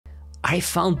I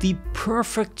found the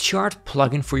perfect chart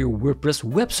plugin for your WordPress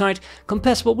website,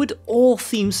 compatible with all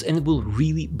themes, and it will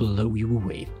really blow you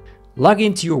away. Log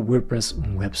into your WordPress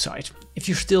website. If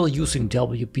you're still using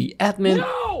WP Admin,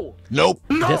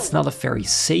 that's not a very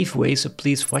safe way, so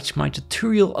please watch my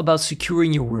tutorial about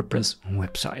securing your WordPress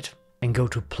website. And go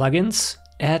to Plugins,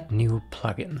 Add New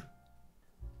Plugin.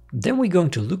 Then we're going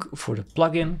to look for the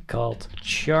plugin called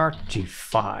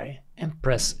Chartify and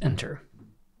press Enter.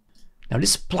 Now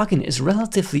this plugin is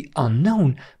relatively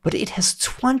unknown, but it has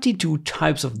 22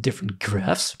 types of different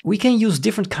graphs. We can use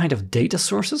different kind of data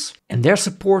sources, and their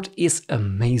support is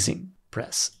amazing.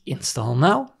 Press Install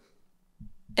Now,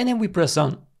 and then we press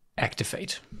on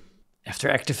Activate. After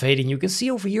activating, you can see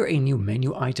over here a new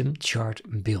menu item, Chart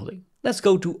Building. Let's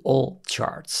go to All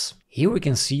Charts. Here we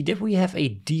can see that we have a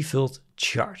default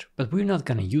chart, but we're not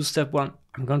going to use that one.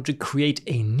 I'm going to create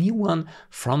a new one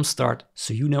from start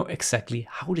so you know exactly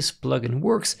how this plugin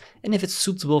works and if it's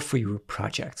suitable for your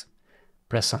project.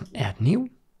 Press on Add New.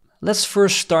 Let's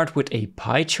first start with a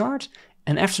pie chart,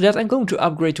 and after that I'm going to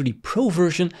upgrade to the Pro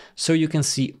version so you can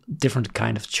see different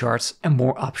kind of charts and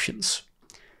more options.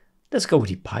 Let's go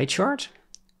with the pie chart.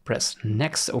 Press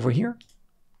Next over here.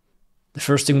 The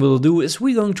first thing we'll do is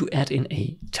we're going to add in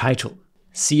a title.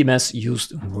 CMS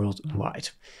used worldwide.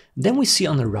 Then we see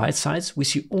on the right side, we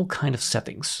see all kind of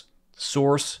settings. The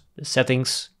source, the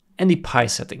settings, and the pie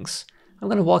settings. I'm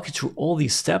going to walk you through all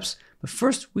these steps, but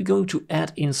first we're going to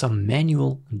add in some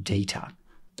manual data.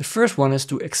 The first one is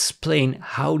to explain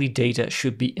how the data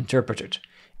should be interpreted.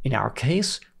 In our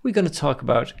case, we're going to talk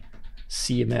about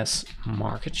CMS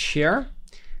market share,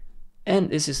 and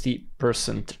this is the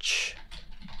percentage.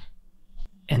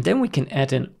 And then we can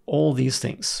add in all these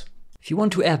things. If you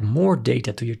want to add more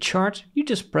data to your chart, you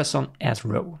just press on Add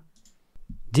Row.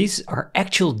 These are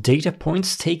actual data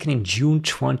points taken in June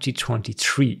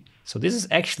 2023. So this is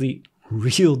actually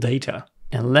real data.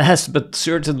 And last but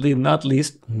certainly not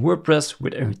least, WordPress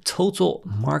with a total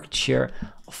market share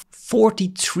of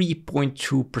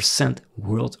 43.2%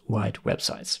 worldwide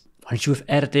websites. Once you have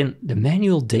added in the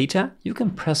manual data, you can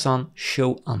press on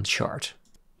Show on Chart.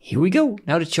 Here we go.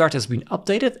 Now the chart has been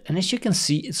updated, and as you can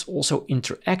see, it's also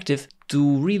interactive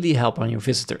to really help on your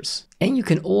visitors. And you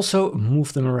can also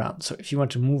move them around. So if you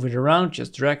want to move it around,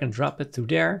 just drag and drop it to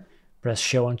there, press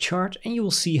Show on Chart, and you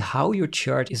will see how your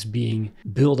chart is being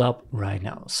built up right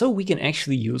now. So we can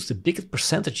actually use the biggest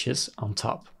percentages on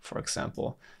top. For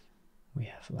example, we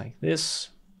have like this,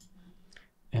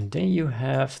 and then you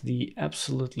have the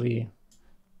absolutely,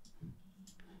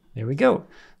 there we go.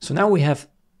 So now we have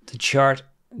the chart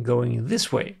going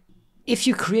this way. If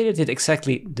you created it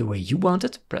exactly the way you want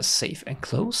it, press Save and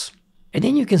Close. And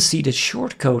then you can see the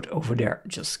shortcode over there.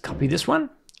 Just copy this one,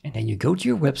 and then you go to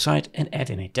your website and add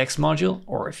in a text module,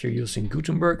 or if you're using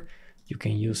Gutenberg, you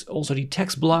can use also the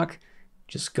text block.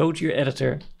 Just go to your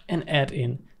editor and add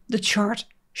in the chart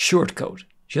shortcode,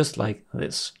 just like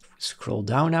this. If we scroll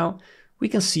down now, we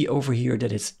can see over here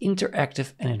that it's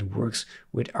interactive and it works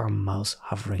with our mouse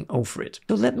hovering over it.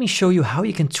 So let me show you how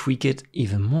you can tweak it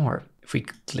even more. If we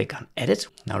click on Edit,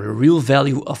 now the real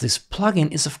value of this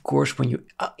plugin is of course when you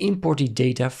import the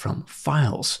data from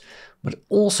files, but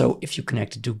also if you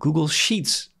connect it to Google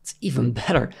Sheets, it's even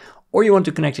better. Or you want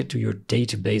to connect it to your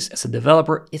database as a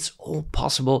developer, it's all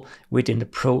possible within the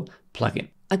Pro plugin.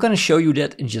 I'm going to show you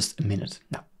that in just a minute.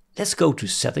 Now let's go to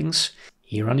Settings.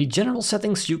 Here on the general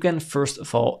settings, you can first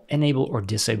of all enable or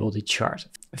disable the chart.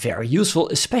 Very useful,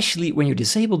 especially when you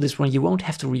disable this one, you won't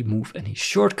have to remove any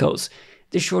shortcodes.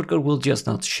 The shortcode will just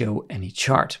not show any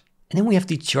chart. And then we have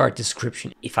the chart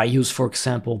description. If I use, for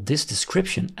example, this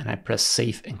description and I press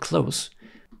Save and Close,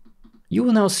 you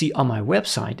will now see on my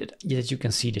website that you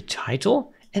can see the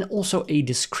title and also a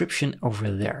description over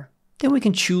there. Then we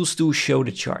can choose to show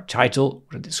the chart title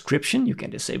or the description. You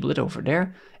can disable it over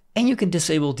there. And you can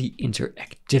disable the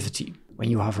interactivity. When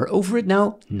you hover over it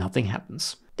now, nothing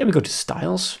happens. Then we go to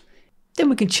Styles. Then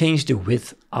we can change the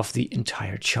width of the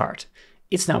entire chart.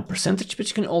 It's now percentage, but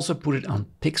you can also put it on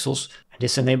pixels. And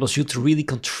this enables you to really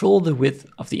control the width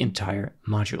of the entire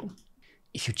module.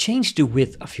 If you change the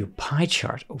width of your pie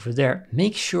chart over there,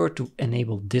 make sure to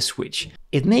enable this switch.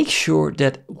 It makes sure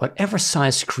that whatever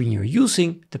size screen you're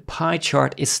using, the pie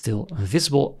chart is still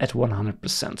visible at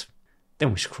 100%.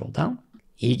 Then we scroll down.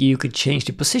 Here you could change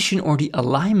the position or the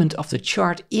alignment of the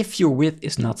chart if your width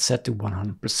is not set to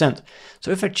 100%.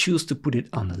 So if I choose to put it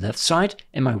on the left side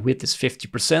and my width is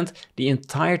 50%, the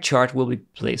entire chart will be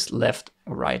placed left,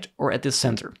 right, or at the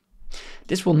center.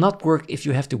 This will not work if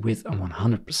you have the width on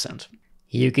 100%.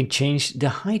 Here you can change the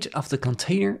height of the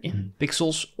container in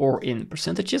pixels or in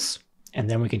percentages. And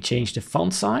then we can change the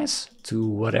font size to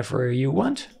whatever you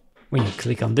want. When you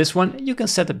click on this one, you can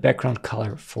set the background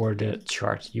color for the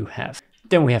chart you have.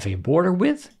 Then we have a border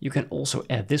width. You can also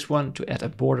add this one to add a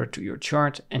border to your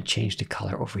chart and change the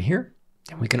color over here.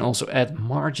 Then we can also add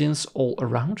margins all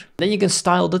around. Then you can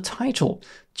style the title,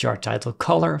 chart title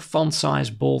color, font size,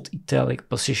 bold, italic,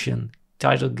 position,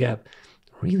 title gap,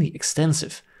 really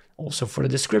extensive. Also for the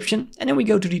description. And then we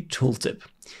go to the tooltip.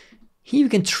 Here you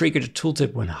can trigger the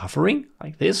tooltip when hovering,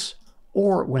 like this,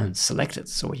 or when selected.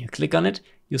 So when you click on it,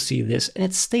 you'll see this and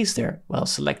it stays there while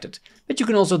selected. But you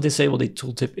can also disable the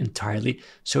tooltip entirely,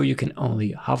 so you can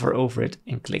only hover over it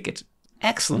and click it.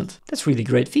 Excellent, that's really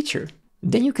great feature.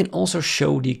 Then you can also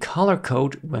show the color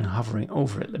code when hovering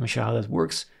over it. Let me show how that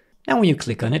works. Now when you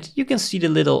click on it, you can see the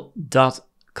little dot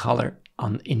color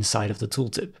on the inside of the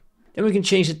tooltip. Then we can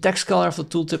change the text color of the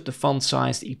tooltip, the font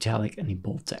size, the italic and the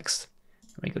bold text.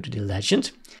 We go to the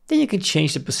legend. Then you can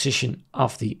change the position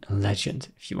of the legend.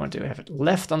 If you want to have it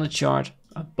left on the chart,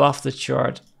 above the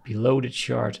chart, below the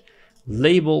chart,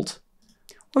 labeled,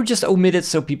 or just omit it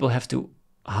so people have to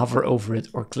hover over it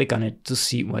or click on it to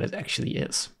see what it actually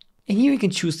is. And here you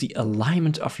can choose the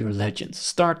alignment of your legend,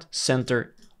 start,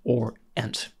 center, or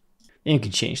end. Then you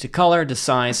can change the color, the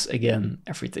size, again,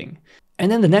 everything.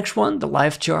 And then the next one, the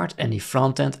live chart and the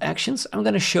front-end actions. I'm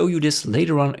going to show you this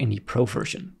later on in the Pro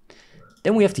version.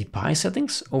 Then we have the pie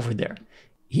settings over there.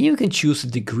 Here you can choose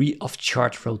the degree of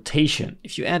chart rotation.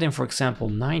 If you add in, for example,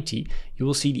 90, you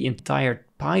will see the entire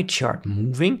pie chart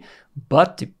moving,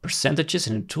 but the percentages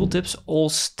in the tooltips all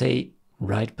stay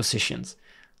right positioned.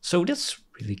 So that's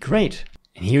really great.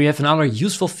 And here you have another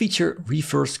useful feature,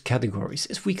 reverse categories.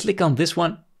 If we click on this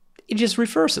one, it just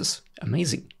reverses.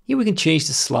 Amazing. Here we can change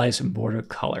the slice and border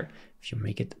color. If you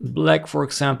make it black, for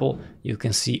example, you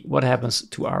can see what happens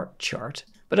to our chart.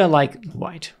 But I like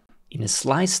white. In the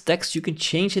slice text, you can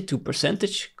change it to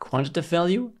percentage, quantitative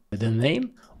value, the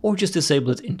name, or just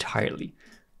disable it entirely.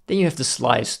 Then you have the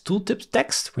slice tooltip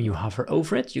text. When you hover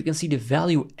over it, you can see the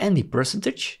value and the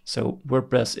percentage. So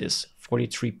WordPress is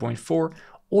 43.4,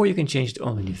 or you can change it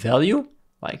only the value,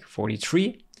 like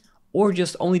 43, or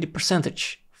just only the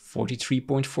percentage,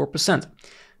 43.4%.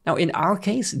 Now in our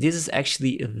case, this is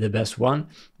actually the best one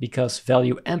because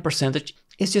value and percentage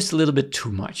is just a little bit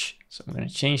too much. So I'm going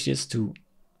to change this to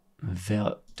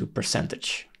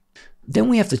percentage. Then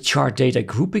we have the chart data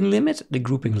grouping limit, the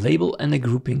grouping label, and the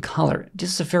grouping color.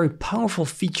 This is a very powerful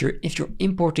feature if you're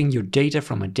importing your data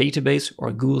from a database or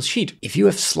a Google Sheet. If you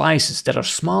have slices that are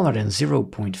smaller than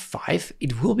 0.5,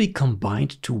 it will be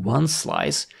combined to one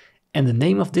slice, and the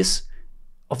name of this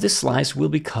slice will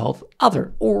be called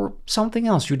other or something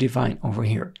else you define over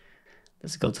here.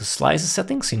 Let's go to slices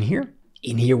settings in here.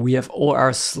 In here we have all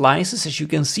our slices as you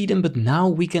can see them, but now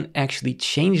we can actually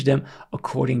change them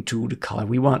according to the color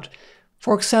we want.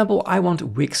 For example, I want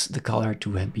Wix, the color,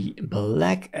 to be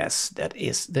black, as that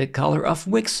is the color of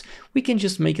Wix. We can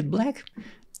just make it black.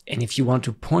 And if you want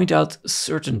to point out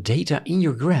certain data in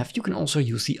your graph, you can also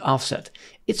use the offset.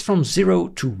 It's from 0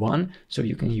 to 1, so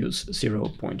you can use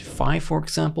 0.5, for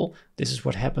example. This is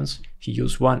what happens. If you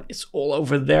use 1, it's all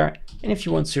over there. And if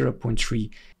you want 0.3,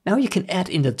 now you can add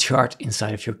in the chart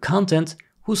inside of your content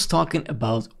who's talking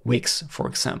about Wix, for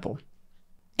example.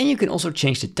 And you can also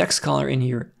change the text color in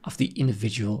here of the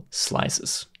individual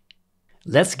slices.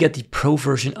 Let's get the pro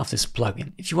version of this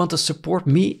plugin. If you want to support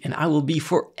me, and I will be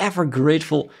forever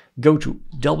grateful, go to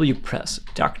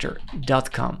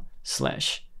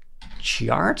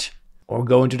wpressdoctor.com/chart or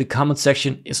go into the comment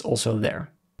section, is also there.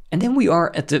 And then we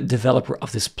are at the developer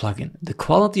of this plugin. The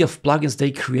quality of plugins they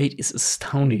create is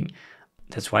astounding.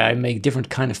 That's why I make different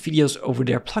kind of videos over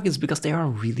their plugins, because they are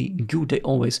really good. They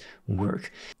always work.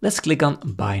 Let's click on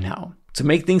Buy Now. To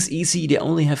make things easy, they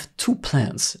only have 2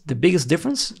 plans. The biggest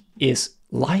difference is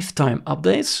lifetime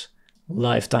updates,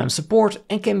 lifetime support,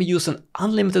 and can be used on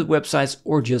unlimited websites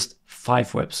or just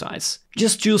 5 websites.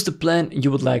 Just choose the plan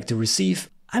you would like to receive.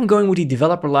 I'm going with the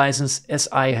developer license as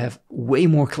I have way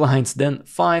more clients than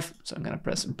 5. So I'm going to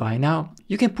press Buy Now.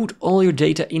 You can put all your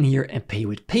data in here and pay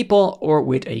with PayPal or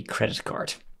with a credit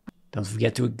card. Don't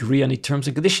forget to agree on the terms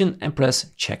and conditions and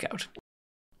press Checkout.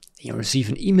 You'll receive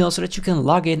an email so that you can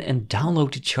log in and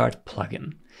download the chart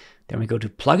plugin. Then we go to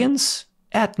Plugins,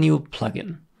 Add New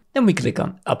Plugin. Then we click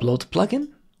on Upload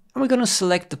Plugin. And we're going to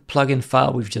select the plugin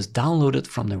file we've just downloaded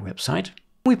from their website.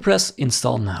 We press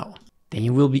Install Now. Then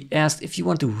you will be asked if you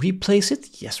want to replace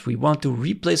it. Yes, we want to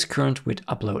replace current with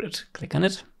uploaded. Click on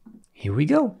it. Here we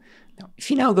go. Now,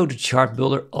 if you now go to Chart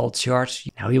Builder, All Charts,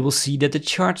 now you will see that the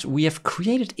chart we have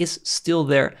created is still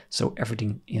there, so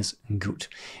everything is good.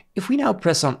 If we now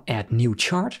press on Add New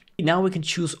Chart, now we can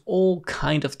choose all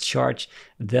kind of charts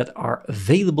that are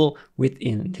available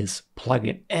within this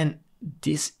plugin. And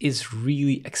this is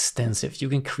really extensive. You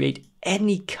can create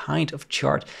any kind of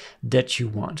chart that you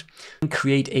want. You can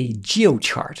create a geo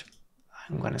chart.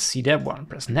 I'm going to see that one.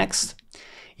 Press next.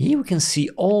 Here we can see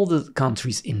all the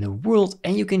countries in the world,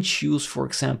 and you can choose, for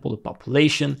example, the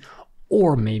population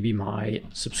or maybe my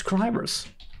subscribers.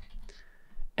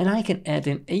 And I can add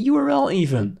in a URL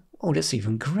even. Oh, that's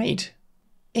even great.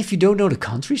 If you don't know the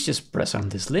countries, just press on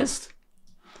this list.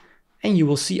 And you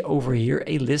will see over here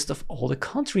a list of all the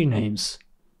country names.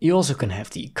 You also can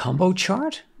have the combo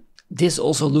chart. This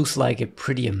also looks like a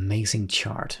pretty amazing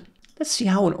chart. Let's see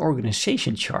how an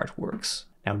organization chart works.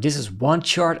 Now this is one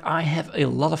chart I have a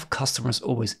lot of customers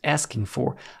always asking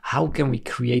for. How can we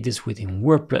create this within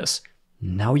WordPress?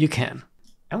 Now you can.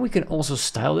 And we can also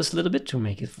style this a little bit to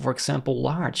make it, for example,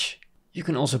 large. You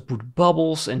can also put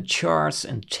bubbles and charts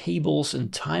and tables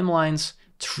and timelines,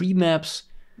 tree maps,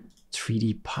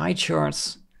 3D pie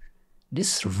charts.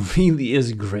 This really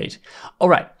is great. All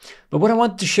right, but what I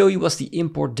wanted to show you was the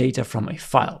import data from a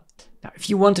file. Now, if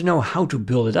you want to know how to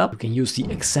build it up, you can use the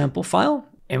example file.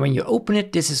 And when you open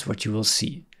it, this is what you will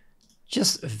see.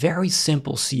 Just a very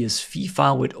simple CSV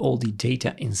file with all the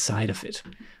data inside of it.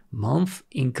 Month,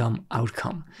 income,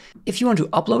 outcome. If you want to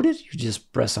upload it, you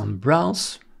just press on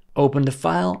Browse, open the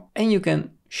file, and you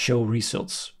can show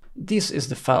results. This is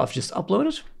the file I've just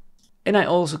uploaded. And I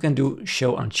also can do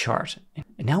show on chart.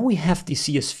 And now we have the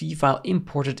CSV file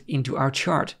imported into our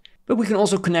chart. But we can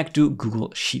also connect to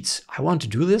Google Sheets. I want to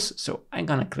do this, so I'm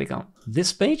gonna click on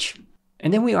this page.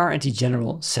 And then we are at the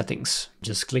general settings.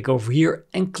 Just click over here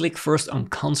and click first on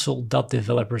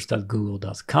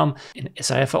console.developers.google.com. And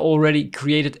as I have already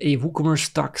created a WooCommerce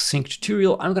stock sync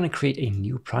tutorial, I'm gonna create a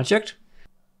new project.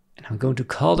 And I'm going to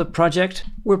call the project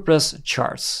WordPress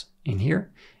charts in here.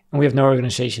 And we have no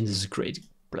organization, this is great.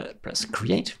 Press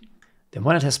create. Then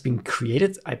when it has been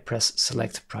created, I press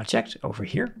select project over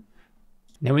here.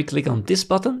 Then we click on this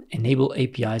button, enable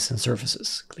APIs and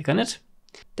services. Click on it.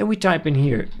 Then we type in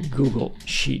here Google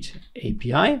Sheet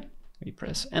API. We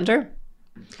press enter.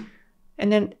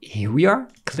 And then here we are.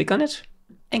 Click on it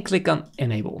and click on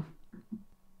enable.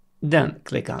 Then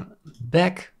click on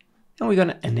back. And we're going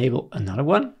to enable another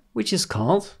one, which is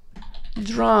called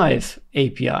Drive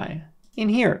API in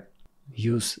here.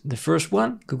 Use the first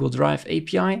one, Google Drive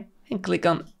API, and click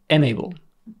on enable.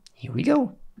 Here we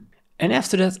go. And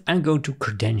after that, I'm going to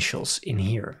credentials in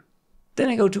here. Then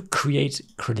I go to create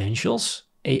credentials,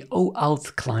 a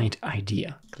OAuth client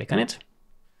idea. Click on it.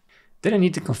 Then I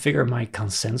need to configure my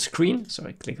consent screen. So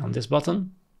I click on this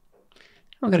button.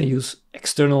 I'm going to use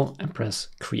external and press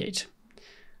create.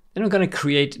 Then I'm going to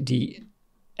create the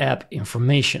app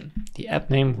information. The app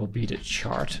name will be the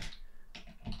chart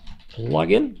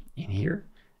plugin in here.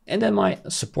 And then my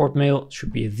support mail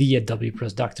should be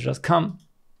the@wpressdoctor.com.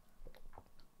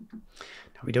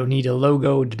 Now we don't need a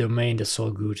logo, the domain, that's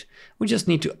all good. We just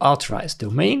need to authorize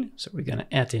domain. So we're going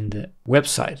to add in the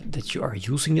website that you are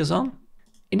using this on.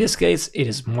 In this case, it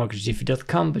is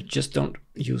mortgagediffy.com, but just don't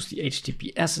use the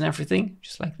HTTPS and everything,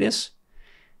 just like this.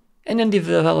 And then the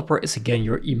developer is again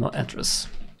your email address.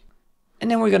 And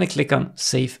then we're going to click on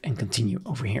save and continue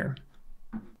over here.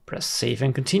 Press save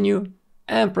and continue,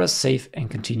 and press save and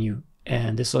continue.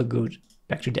 And this is all good.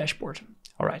 Back to dashboard.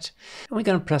 All right. And we're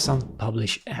going to press on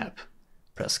publish app.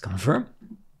 Press confirm.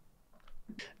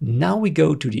 Now we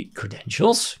go to the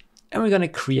credentials and we're going to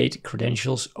create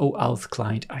credentials OAuth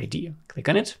client ID. Click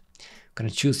on it. I'm going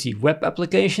to choose the web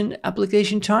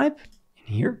application type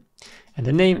in here. And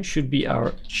the name should be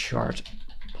our chart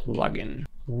plugin,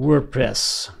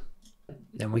 WordPress.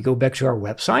 Then we go back to our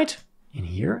website in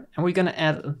here and we're going to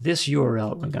add this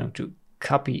URL. We're going to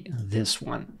copy this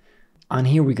one. On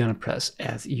here, we're going to press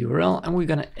add URL and we're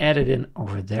going to add it in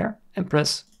over there and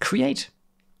press create.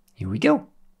 Here we go.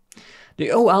 The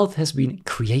OAuth has been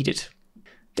created.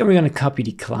 Then we're going to copy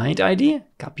the client ID,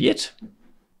 copy it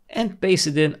and paste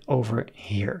it in over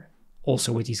here.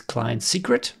 Also with this client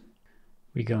secret,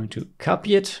 we're going to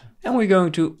copy it and we're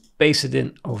going to paste it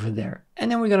in over there.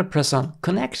 And then we're going to press on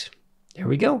connect. There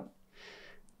we go.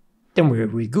 Then we're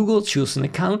with Google, choose an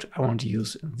account. I want to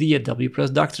use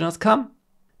the@wpressdoctor.com.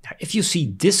 Now, if you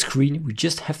see this screen, we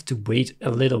just have to wait a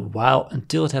little while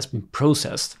until it has been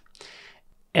processed.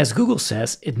 As Google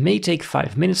says, it may take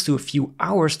 5 minutes to a few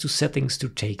hours to settings to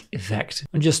take effect.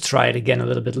 And just try it again a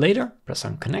little bit later. Press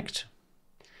on connect.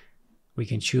 We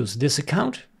can choose this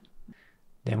account.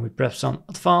 Then we press on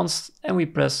advanced and we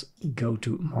press go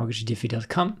to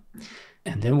mortgagediffy.com.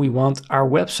 And then we want our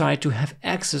website to have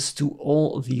access to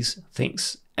all these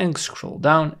things. And scroll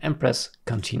down and press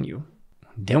continue.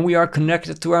 Then we are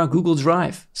connected to our Google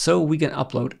Drive, so we can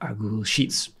upload our Google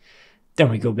Sheets. Then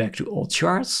we go back to all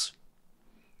charts.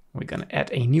 We're going to add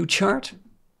a new chart.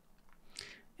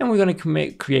 And we're going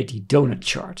to create the donut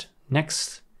chart.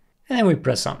 Next. And then we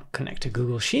press on Connect to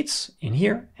Google Sheets in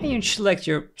here. And you select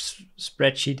your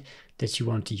spreadsheet that you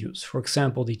want to use. For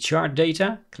example, the chart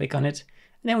data. Click on it.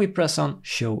 And then we press on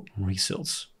Show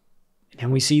Results. And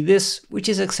then we see this, which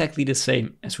is exactly the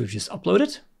same as we've just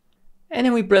uploaded. And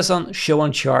then we press on Show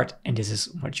on Chart, and this is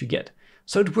what you get.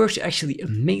 So it works actually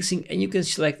amazing, and you can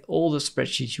select all the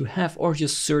spreadsheets you have or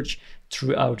just search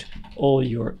throughout all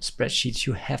your spreadsheets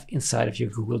you have inside of your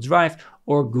Google Drive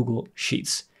or Google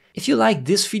Sheets. If you like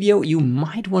this video, you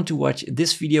might want to watch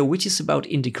this video, which is about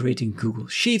integrating Google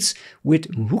Sheets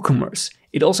with WooCommerce.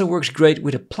 It also works great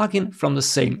with a plugin from the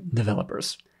same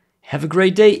developers. Have a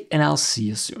great day, and I'll see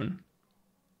you soon.